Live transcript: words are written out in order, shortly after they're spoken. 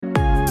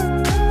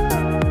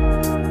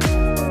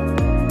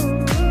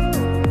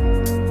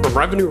From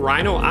Revenue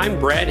Rhino, I'm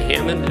Brad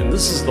Hammond, and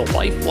this is the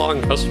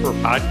Lifelong Customer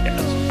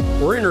Podcast.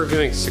 We're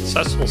interviewing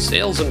successful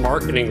sales and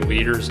marketing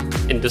leaders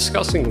and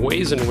discussing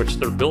ways in which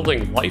they're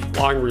building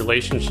lifelong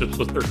relationships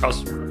with their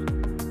customers.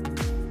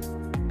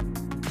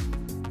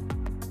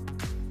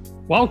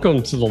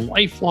 Welcome to the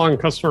Lifelong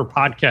Customer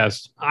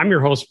Podcast. I'm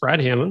your host,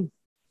 Brad Hammond.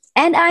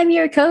 And I'm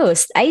your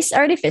co-host, Ice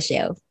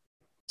Artificio.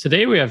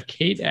 Today we have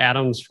Kate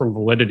Adams from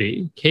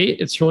Validity. Kate,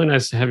 it's really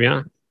nice to have you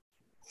on.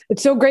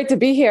 It's so great to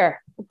be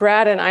here.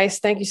 Brad and Ice,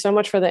 thank you so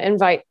much for the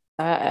invite.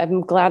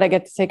 I'm glad I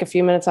get to take a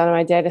few minutes out of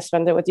my day to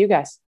spend it with you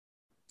guys.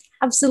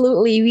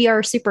 Absolutely. We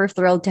are super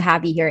thrilled to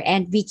have you here.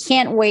 And we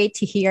can't wait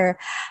to hear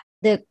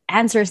the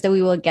answers that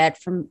we will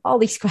get from all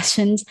these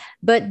questions.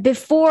 But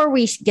before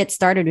we get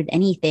started with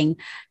anything,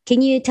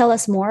 can you tell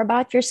us more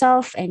about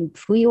yourself and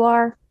who you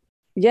are?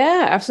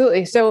 Yeah,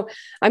 absolutely. So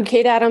I'm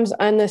Kate Adams.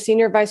 I'm the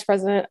Senior Vice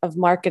President of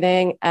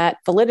Marketing at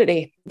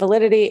Validity.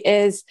 Validity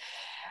is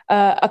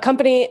a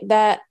company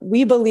that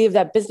we believe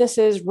that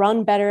businesses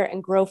run better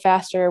and grow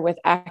faster with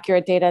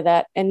accurate data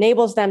that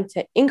enables them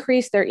to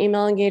increase their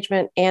email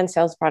engagement and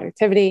sales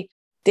productivity,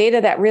 data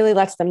that really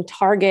lets them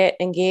target,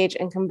 engage,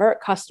 and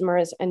convert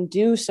customers and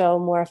do so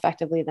more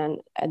effectively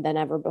than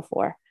ever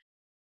before.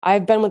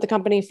 I've been with the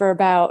company for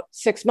about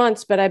 6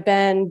 months, but I've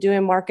been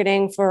doing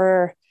marketing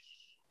for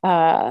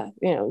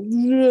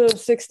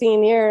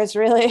 16 years,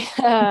 really.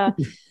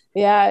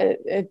 Yeah,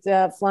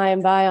 it's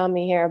flying by on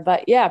me here.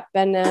 But yeah,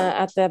 been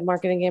at the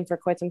marketing game for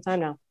quite some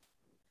time now.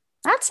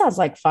 That sounds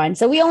like fun.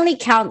 So we only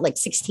count like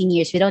 16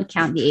 years. We don't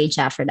count the age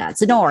after that.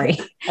 So don't worry.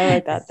 I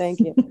like that. Thank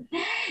you.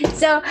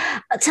 So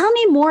tell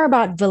me more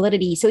about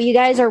Validity. So you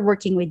guys are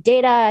working with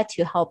data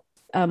to help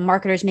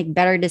marketers make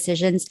better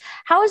decisions.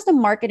 How is the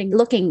marketing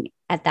looking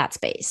at that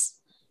space?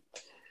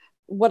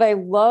 What I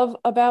love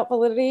about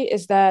Validity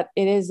is that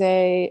it is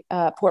a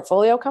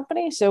portfolio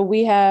company. So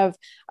we have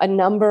a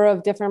number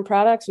of different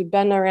products. We've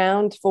been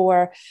around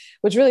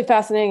what's really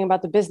fascinating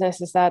about the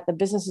business is that the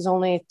business is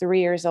only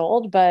 3 years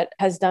old, but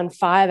has done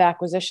 5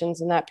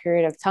 acquisitions in that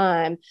period of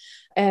time.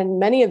 And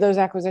many of those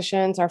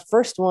acquisitions, our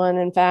first one,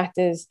 in fact,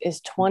 is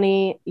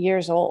 20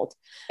 years old.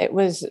 It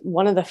was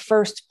one of the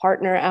first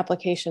partner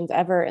applications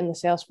ever in the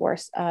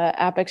Salesforce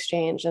App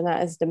Exchange, and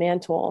that is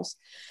Demand Tools.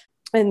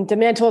 And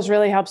Demand Tools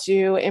really helps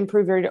you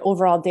improve your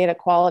overall data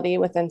quality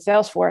within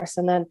Salesforce.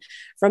 And then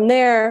from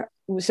there,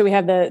 so we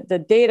have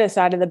the data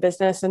side of the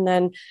business. And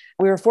then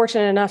we were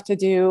fortunate enough to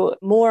do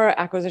more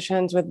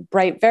acquisitions with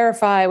Bright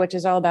Verify, which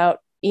is all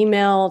about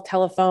email,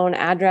 telephone,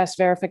 address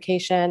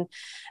verification.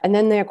 And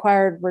then they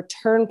acquired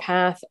Return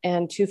Path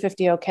and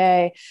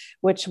 250OK,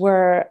 which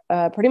were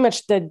pretty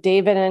much the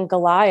David and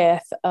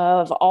Goliath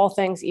of all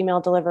things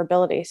email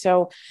deliverability.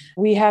 So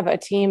we have a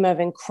team of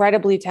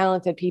incredibly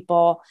talented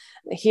people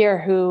here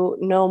who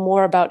know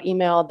more about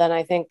email than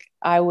I think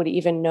I would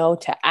even know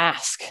to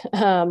ask,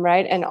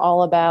 right? And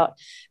all about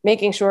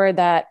making sure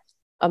that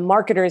a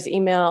marketer's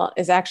email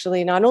is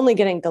actually not only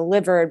getting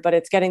delivered, but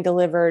it's getting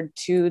delivered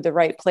to the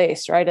right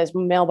place, right? As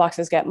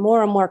mailboxes get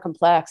more and more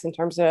complex in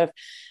terms of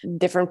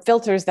different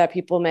filters that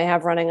people may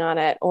have running on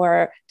it,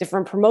 or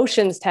different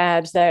promotions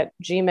tabs that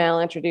Gmail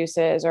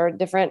introduces, or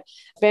different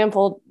spam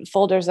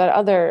folders that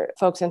other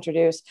folks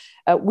introduce.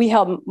 We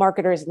help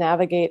marketers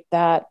navigate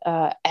that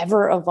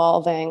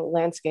ever-evolving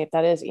landscape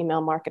that is email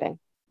marketing.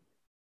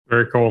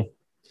 Very cool.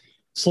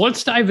 So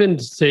let's dive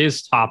into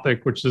today's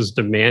topic, which is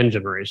demand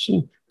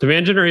generation.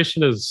 Demand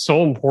generation is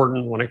so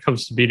important when it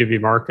comes to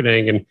B2B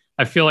marketing. And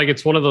I feel like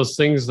it's one of those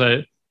things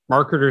that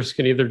marketers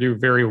can either do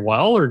very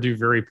well or do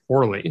very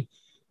poorly.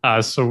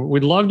 So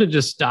we'd love to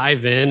just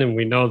dive in. And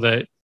we know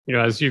that,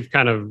 as you've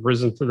kind of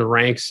risen through the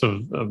ranks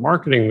of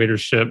marketing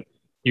leadership,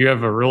 you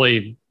have a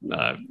really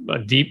a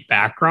deep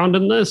background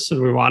in this.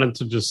 And we wanted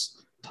to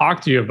just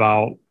talk to you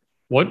about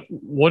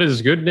what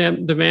is good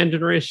demand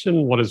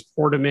generation, what is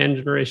poor demand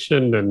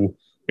generation, and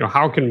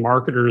how can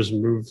marketers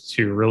move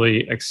to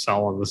really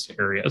excel in this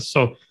area?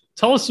 So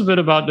tell us a bit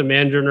about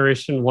demand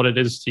generation, what it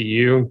is to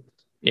you,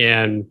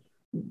 and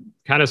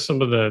kind of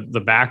some of the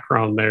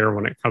background there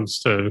when it comes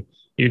to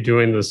you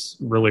doing this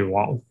really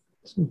well.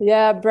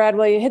 Yeah, Brad,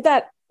 well, you hit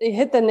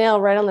the nail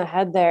right on the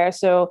head there.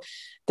 So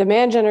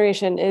demand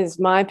generation is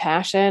my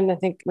passion. I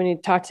think when you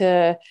talk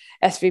to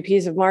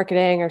SVPs of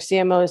marketing or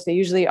CMOs, they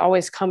usually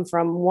always come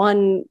from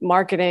one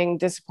marketing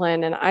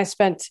discipline. And I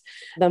spent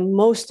the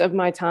most of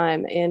my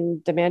time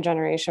in demand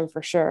generation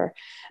for sure.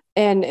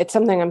 And it's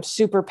something I'm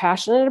super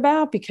passionate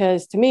about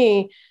because to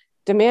me,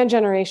 demand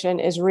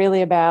generation is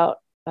really about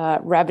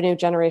revenue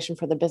generation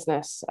for the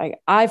business.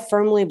 I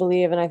firmly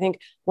believe, and I think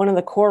one of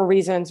the core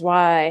reasons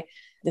why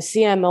the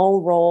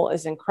CMO role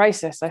is in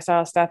crisis. I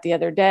saw a stat the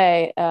other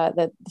day that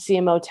the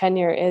CMO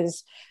tenure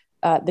is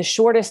the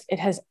shortest it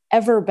has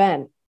ever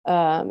been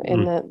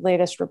in the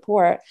latest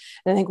report.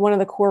 And I think one of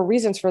the core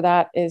reasons for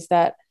that is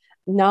that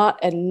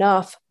not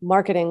enough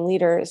marketing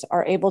leaders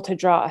are able to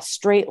draw a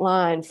straight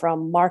line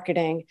from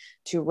marketing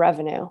to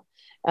revenue.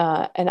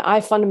 And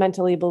I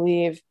fundamentally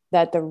believe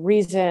that the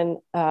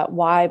reason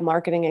why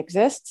marketing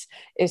exists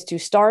is to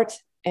start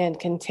and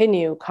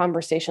continue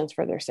conversations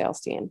for their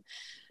sales team.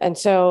 And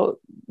so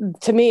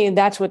to me,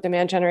 that's what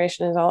demand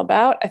generation is all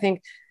about. I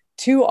think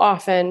too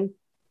often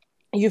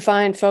you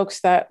find folks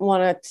that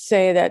want to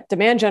say that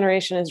demand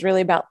generation is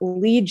really about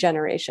lead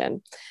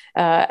generation.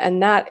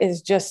 And that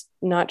is just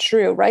not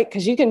true, right?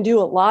 Because you can do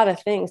a lot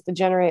of things to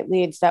generate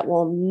leads that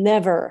will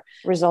never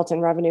result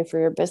in revenue for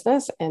your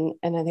business. And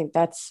I think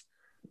that's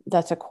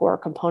a core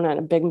component,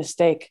 a big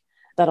mistake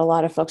that a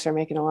lot of folks are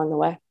making along the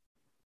way.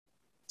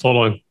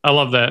 Totally. I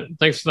love that.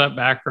 Thanks for that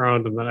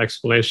background and that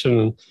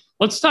explanation.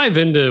 Let's dive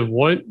into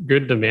what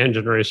good demand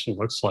generation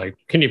looks like.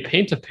 Can you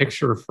paint a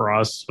picture for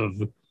us of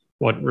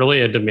what really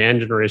a demand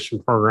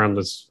generation program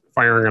that's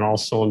firing on all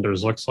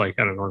cylinders looks like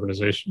at an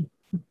organization?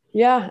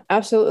 Yeah,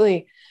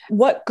 absolutely.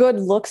 What good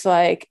looks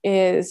like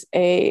is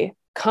a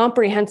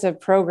comprehensive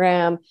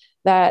program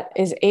that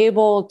is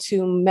able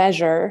to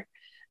measure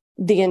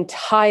the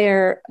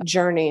entire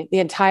journey, the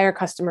entire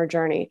customer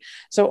journey.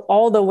 So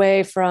all the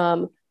way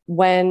from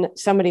when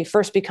somebody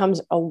first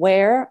becomes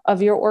aware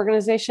of your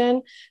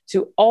organization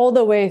to all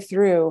the way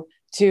through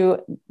to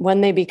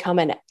when they become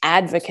an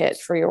advocate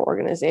for your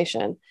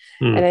organization.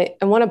 And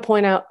I want to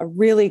point out a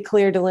really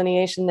clear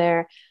delineation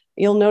there.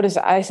 You'll notice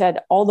I said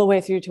all the way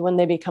through to when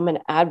they become an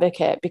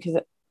advocate, because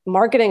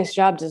marketing's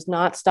job does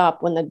not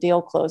stop when the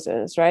deal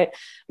closes, right?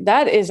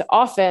 That is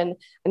often,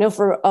 I know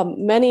for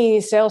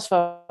many sales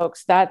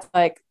folks, that's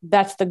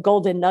the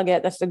golden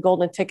nugget, that's the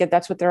golden ticket,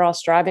 that's what they're all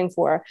striving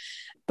for.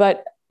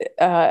 But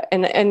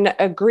and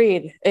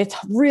agreed, it's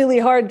really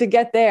hard to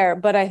get there.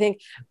 But I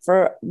think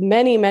for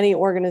many, many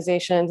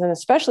organizations, and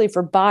especially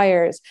for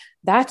buyers,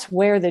 that's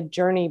where the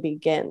journey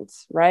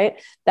begins,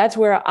 right? That's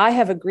where I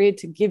have agreed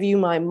to give you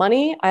my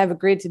money. I have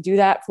agreed to do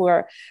that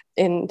for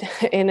in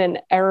an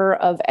era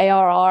of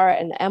ARR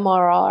and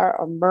MRR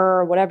or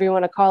MER, whatever you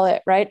want to call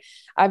it, right?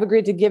 I've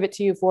agreed to give it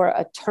to you for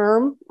a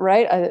term,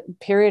 right? A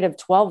period of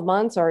 12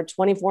 months or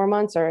 24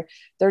 months or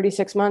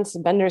 36 months.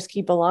 Vendors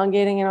keep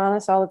elongating it on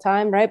us all the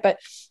time, right? But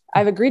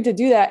I've agreed to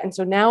do that. And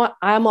so now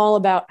I'm all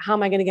about how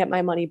am I going to get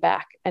my money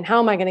back? And how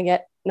am I going to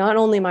get not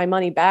only my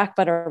money back,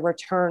 but a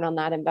return on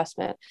that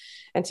investment?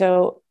 And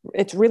so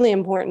it's really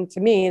important to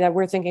me that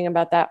we're thinking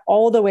about that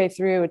all the way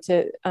through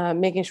to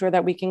making sure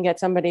that we can get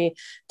somebody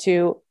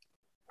to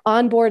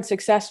onboard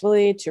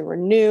successfully, to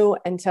renew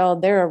until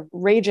they're a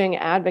raging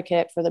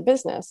advocate for the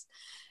business.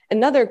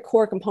 Another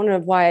core component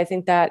of why I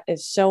think that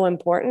is so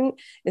important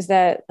is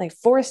that, like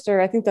Forrester,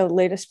 I think the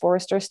latest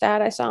Forrester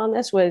stat I saw on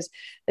this was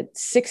that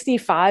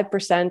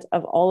 65%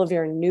 of all of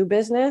your new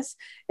business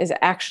is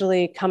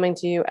actually coming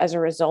to you as a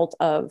result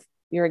of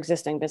your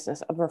existing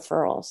business, of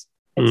referrals.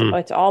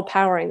 It's all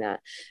powering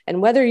that.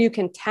 And whether you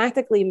can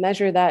tactically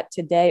measure that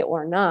today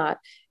or not,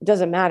 it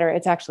doesn't matter.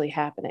 It's actually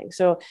happening.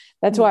 So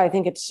that's why I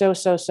think it's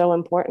so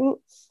important.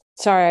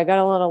 Sorry, I got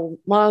a little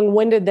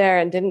long-winded there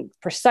and didn't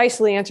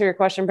precisely answer your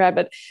question, Brad.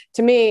 But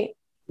to me,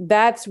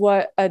 that's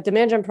what a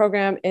demand gen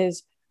program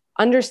is: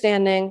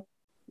 understanding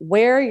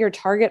where your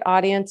target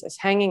audience is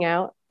hanging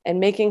out and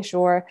making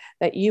sure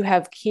that you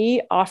have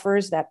key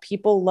offers that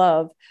people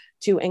love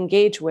to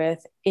engage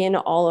with in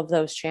all of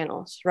those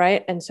channels,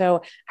 right? And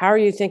so how are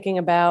you thinking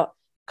about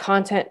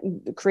content,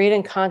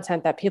 creating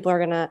content that people are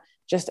going to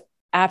just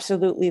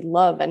absolutely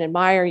love and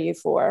admire you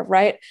for,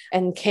 right?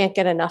 And can't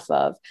get enough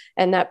of.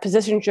 And that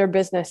positions your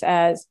business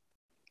as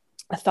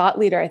a thought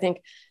leader, I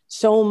think,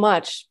 so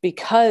much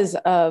because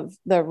of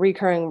the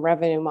recurring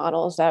revenue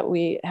models that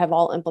we have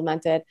all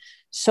implemented.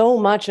 So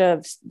much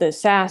of the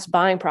SaaS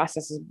buying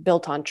process is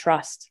built on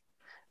trust,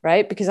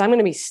 right? Because I'm going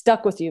to be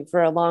stuck with you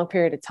for a long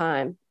period of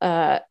time.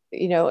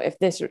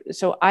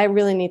 So I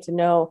really need to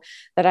know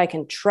that I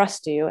can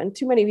trust you. And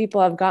too many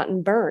people have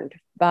gotten burned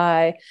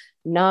by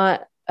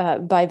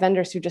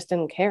vendors who just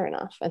didn't care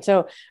enough. And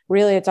so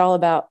really it's all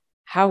about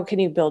how can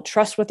you build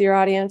trust with your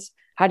audience?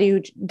 How do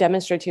you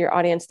demonstrate to your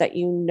audience that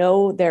you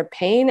know their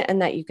pain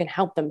and that you can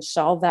help them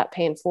solve that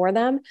pain for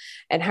them?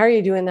 And how are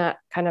you doing that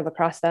kind of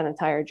across that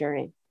entire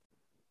journey?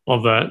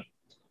 Love that.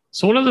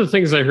 So one of the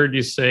things I heard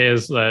you say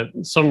is that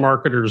some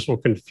marketers will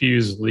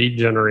confuse lead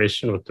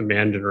generation with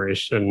demand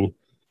generation.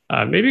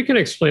 Maybe you can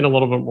explain a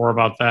little bit more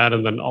about that,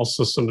 and then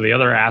also some of the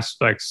other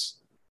aspects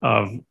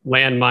of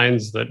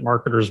landmines that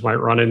marketers might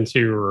run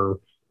into or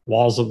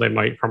walls that they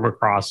might come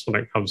across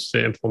when it comes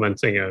to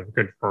implementing a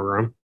good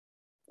program.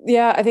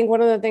 Yeah, I think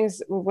one of the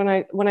things when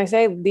I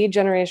say lead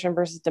generation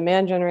versus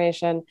demand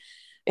generation,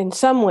 in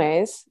some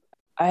ways,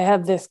 I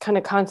have this kind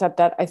of concept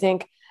that I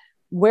think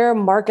where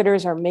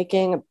marketers are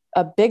making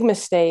a big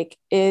mistake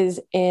is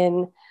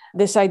in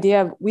this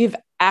idea of we've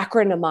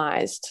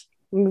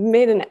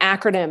made an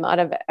acronym out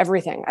of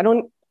everything.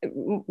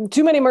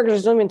 Too many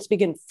marketers don't even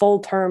speak in full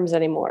terms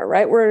anymore,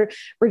 right? We're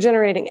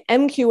generating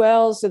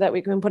MQLs so that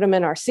we can put them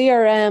in our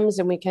CRMs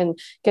and we can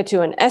get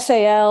to an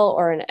SAL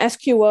or an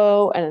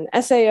SQO and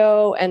an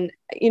SAO and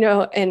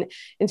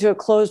into a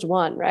closed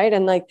one, right?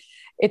 And like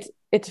it's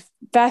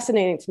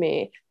fascinating to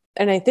me.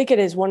 And I think it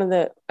is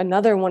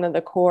another one of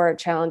the core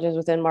challenges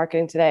within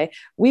marketing today.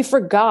 We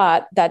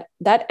forgot that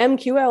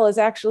MQL is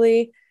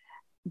actually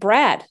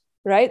Brad,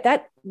 right?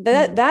 That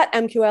that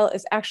MQL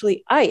is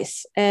actually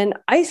ICE, and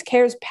ICE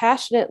cares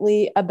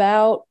passionately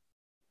about,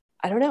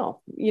 I don't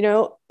know,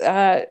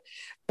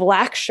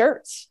 black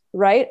shirts,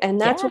 right? And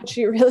that's what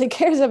she really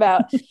cares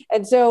about.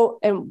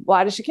 And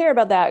why does she care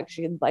about that?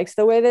 She likes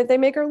the way that they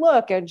make her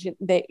look, and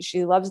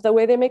she loves the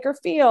way they make her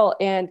feel,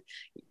 and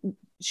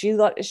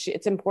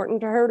it's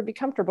important to her to be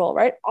comfortable,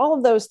 right? All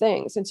of those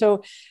things. And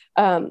so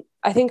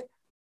I think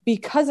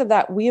because of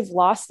that, we've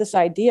lost this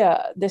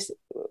idea,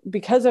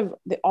 because of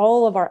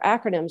all of our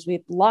acronyms,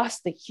 we've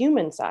lost the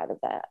human side of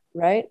that,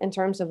 right? In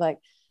terms of like,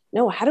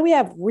 no, how do we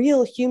have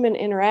real human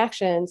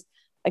interactions,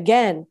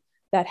 again,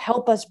 that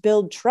help us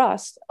build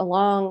trust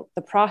along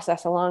the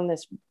process, along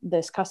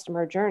this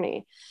customer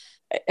journey?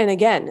 And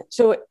again,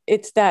 so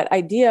it's that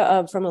idea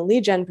of, from a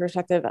lead gen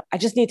perspective, I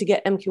just need to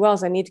get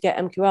MQLs. I need to get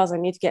MQLs. I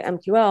need to get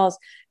MQLs.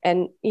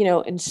 And,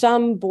 in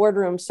some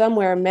boardroom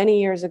somewhere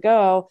many years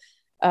ago,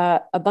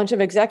 a bunch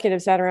of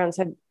executives sat around and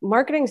said,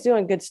 marketing's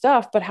doing good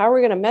stuff, but how are we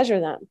going to measure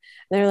them? And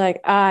they're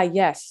like,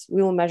 yes,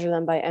 we will measure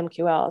them by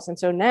MQLs. And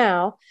so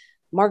now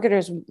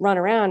marketers run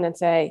around and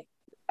say,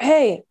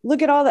 hey,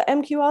 look at all the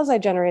MQLs I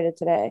generated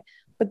today.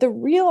 But the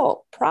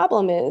real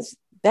problem is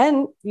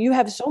then you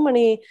have so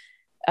many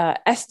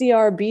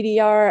SDR,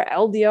 BDR,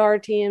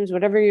 LDR teams,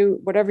 whatever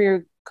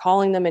you're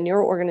calling them in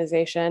your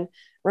organization,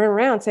 run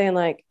around saying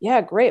like, yeah,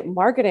 great,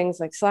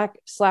 marketing's like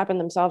slapping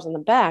themselves on the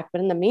back.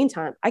 But in the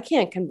meantime, I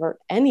can't convert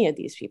any of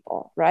these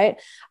people,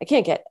 right? I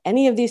can't get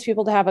any of these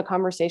people to have a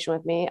conversation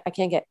with me. I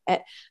can't get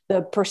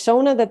the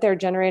persona that they're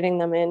generating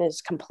them in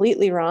is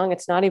completely wrong.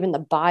 It's not even the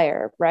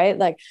buyer, right?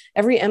 Like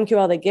every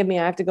MQL they give me,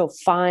 I have to go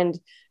find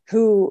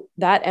who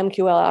that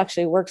MQL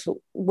actually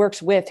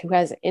works with, who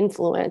has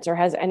influence or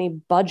has any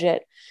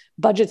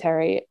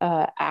budgetary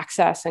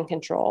access and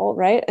control,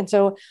 right? And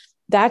so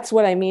that's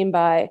what I mean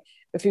by,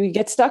 if you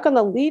get stuck on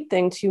the lead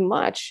thing too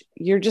much,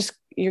 you're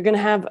going to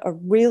have a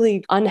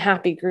really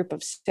unhappy group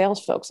of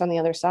sales folks on the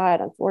other side,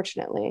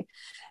 unfortunately.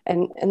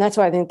 And that's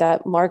why I think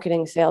that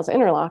marketing sales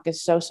interlock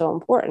is so, so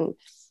important.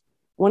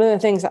 One of the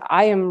things that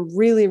I am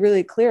really,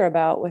 really clear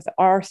about with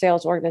our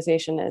sales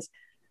organization is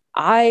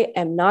I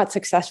am not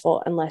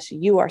successful unless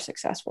you are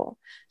successful.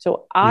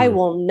 So I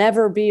will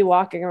never be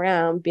walking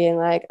around being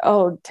like,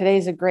 oh,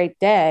 today's a great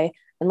day,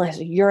 unless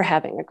you're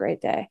having a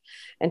great day.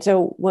 And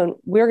so when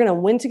we're going to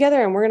win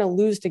together and we're going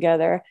to lose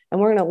together,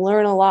 and we're going to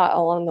learn a lot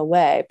along the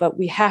way, but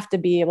we have to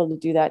be able to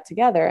do that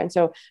together. And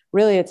so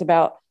really it's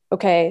about,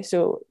 okay,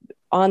 so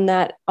on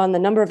the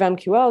number of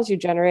MQLs you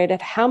generated,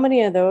 how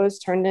many of those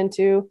turned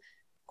into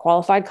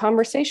qualified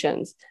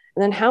conversations?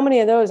 And then how many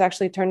of those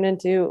actually turned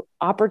into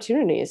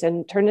opportunities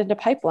and turned into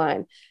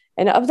pipeline?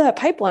 And of that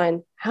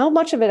pipeline, how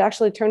much of it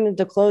actually turned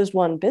into closed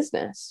won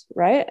business,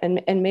 right?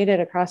 And made it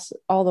across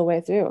all the way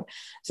through.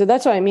 So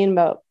that's what I mean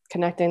about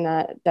connecting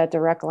that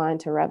direct line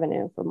to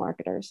revenue for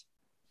marketers.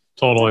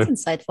 Totally.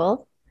 That's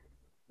insightful.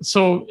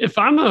 So if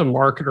I'm a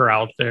marketer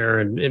out there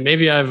and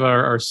maybe I have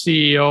our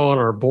CEO and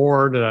our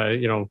board,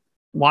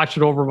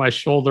 watching over my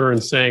shoulder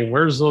and saying,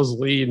 where's those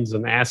leads,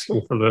 and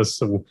asking for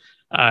this. And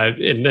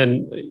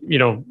then,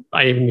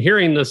 I am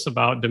hearing this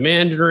about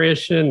demand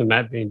generation and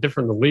that being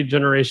different than lead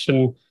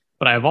generation,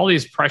 but I have all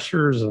these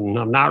pressures and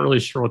I'm not really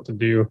sure what to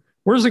do.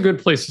 Where's a good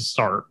place to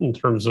start in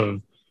terms of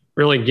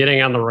really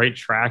getting on the right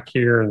track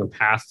here and the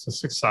path to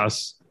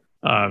success?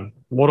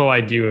 What do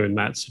I do in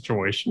that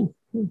situation?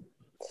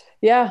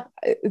 Yeah,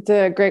 it's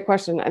a great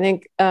question. I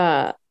think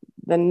the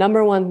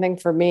number one thing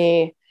for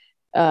me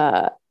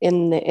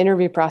in the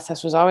interview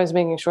process was always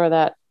making sure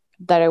that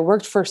I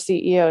worked for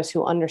CEOs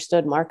who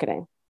understood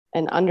marketing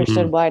and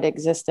understood why it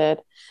existed.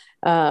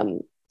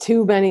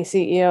 Too many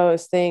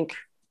CEOs think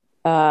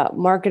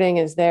marketing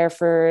is there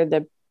for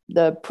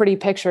the pretty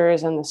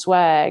pictures and the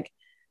swag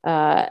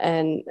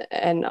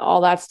and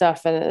all that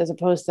stuff, and as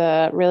opposed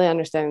to really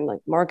understanding like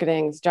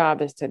marketing's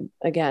job is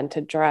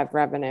to drive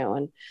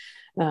revenue,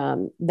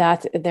 and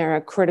that they're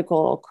a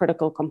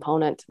critical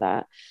component to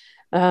that.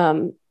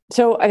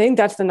 So I think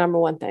that's the number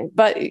one thing.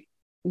 But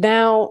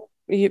now,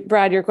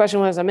 Brad, your question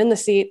was, I'm in the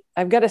seat.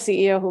 I've got a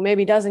CEO who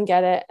maybe doesn't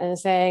get it and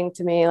is saying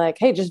to me like,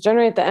 hey, just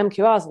generate the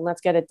MQLs and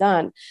let's get it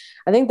done.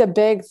 I think the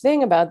big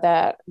thing about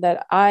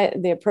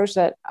the approach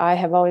that I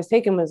have always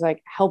taken was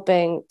like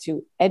helping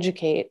to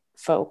educate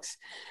folks.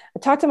 I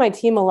talk to my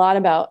team a lot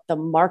about the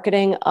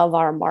marketing of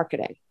our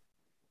marketing,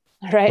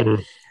 right?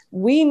 Mm-hmm.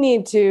 We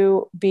need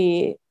to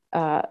be,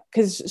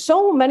 because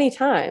so many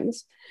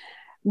times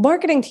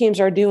marketing teams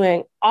are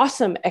doing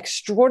awesome,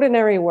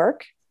 extraordinary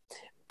work,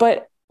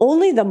 but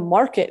only the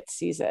market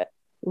sees it,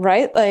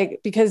 right?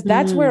 Like, because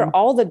that's where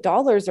all the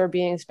dollars are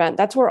being spent.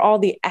 That's where all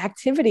the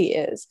activity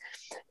is.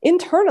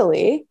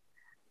 Internally,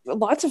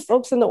 lots of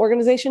folks in the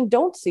organization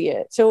don't see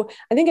it. So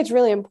I think it's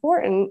really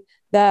important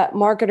that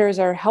marketers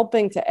are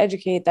helping to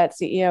educate that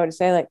CEO to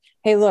say like,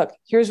 hey, look,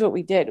 here's what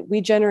we did.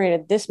 We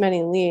generated this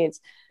many leads,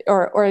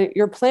 or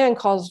your plan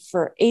calls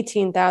for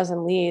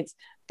 18,000 leads,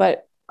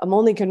 but I'm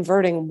only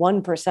converting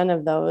 1%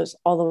 of those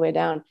all the way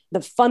down.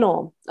 The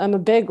funnel, I'm a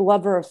big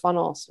lover of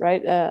funnels,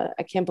 right?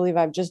 I can't believe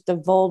I've just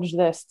divulged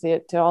this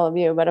to all of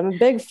you, but I'm a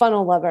big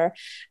funnel lover.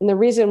 And the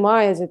reason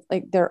why is it's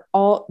like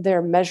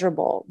they're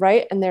measurable,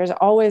 right? And there's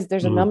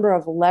a number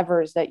of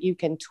levers that you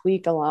can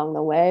tweak along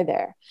the way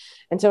there.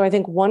 And so I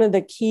think one of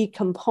the key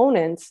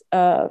components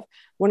of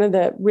one of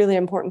the really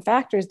important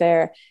factors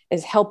there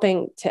is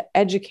helping to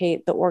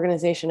educate the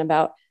organization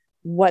about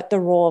what the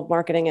role of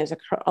marketing is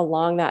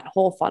along that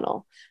whole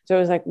funnel. So it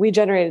was like, we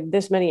generated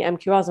this many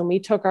MQLs and we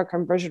took our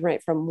conversion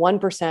rate from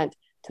 1%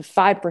 to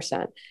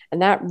 5%.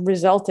 And that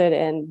resulted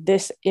in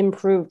this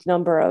improved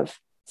number of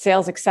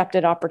sales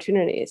accepted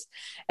opportunities.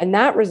 And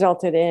that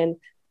resulted in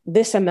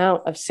this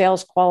amount of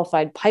sales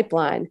qualified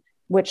pipeline,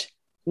 which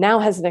now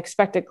has an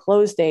expected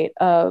close date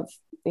of,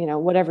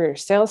 whatever your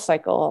sales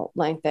cycle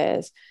length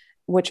is,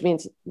 which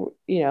means,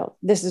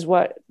 this is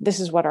what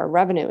our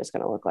revenue is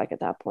going to look like at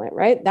that point,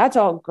 right? That's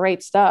all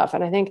great stuff.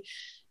 And I think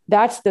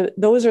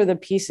those are the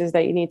pieces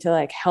that you need to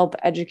like help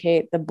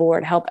educate the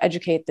board, help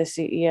educate the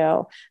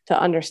CEO to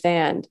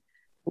understand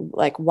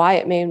like why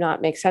it may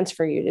not make sense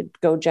for you to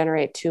go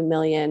generate 2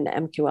 million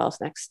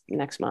MQLs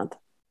next month.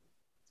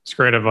 It's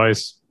great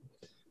advice.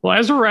 Well,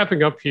 as we're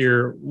wrapping up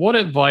here, what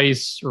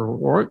advice or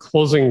what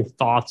closing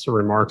thoughts or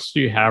remarks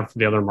do you have for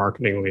the other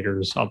marketing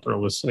leaders out there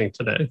listening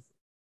today?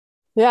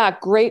 Yeah,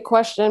 great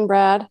question,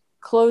 Brad.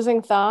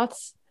 Closing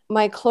thoughts.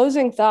 My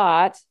closing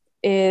thought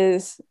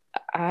is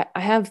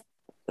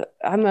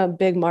I'm a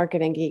big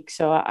marketing geek,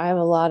 so I have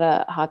a lot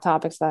of hot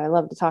topics that I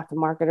love to talk to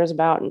marketers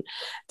about. And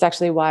it's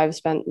actually why I've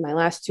spent my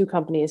last 2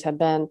 companies have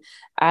been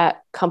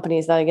at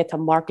companies that I get to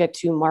market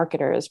to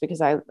marketers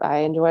because I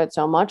enjoy it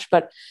so much.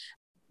 But,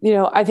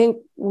 I think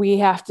we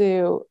have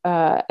to,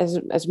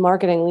 as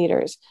marketing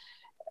leaders,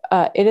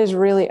 it is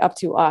really up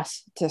to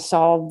us to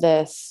solve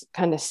this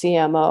kind of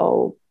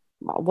CMO,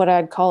 what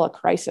I'd call a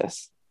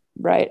crisis,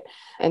 right?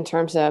 In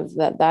terms of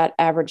that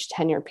average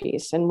tenure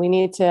piece. And we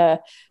need to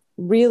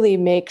really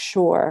make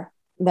sure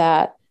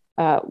that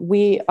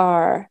we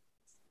are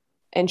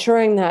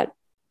ensuring that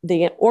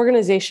the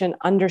organization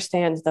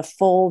understands the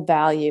full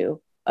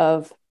value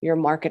of your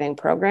marketing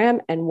program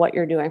and what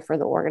you're doing for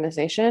the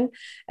organization,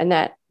 and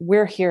that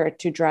we're here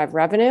to drive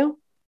revenue.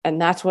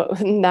 And that's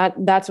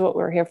what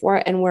we're here for.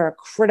 And we're a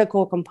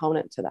critical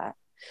component to that,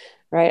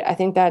 right? I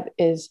think that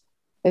is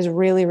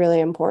really, really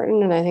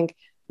important. And I think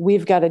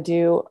we've got to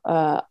do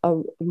a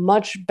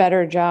much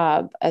better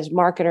job as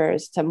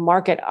marketers to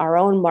market our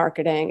own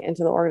marketing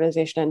into the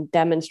organization and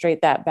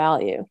demonstrate that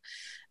value.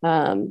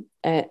 And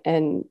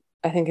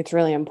I think it's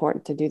really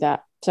important to do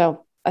that.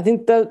 So I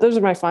think those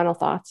are my final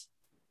thoughts.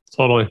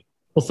 Totally.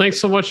 Well,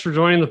 thanks so much for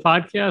joining the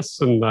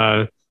podcast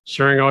and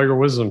sharing all your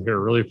wisdom here.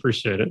 Really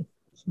appreciate it.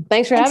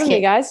 Thanks for having me,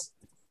 guys.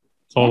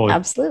 Totally. Yeah,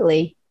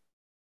 absolutely.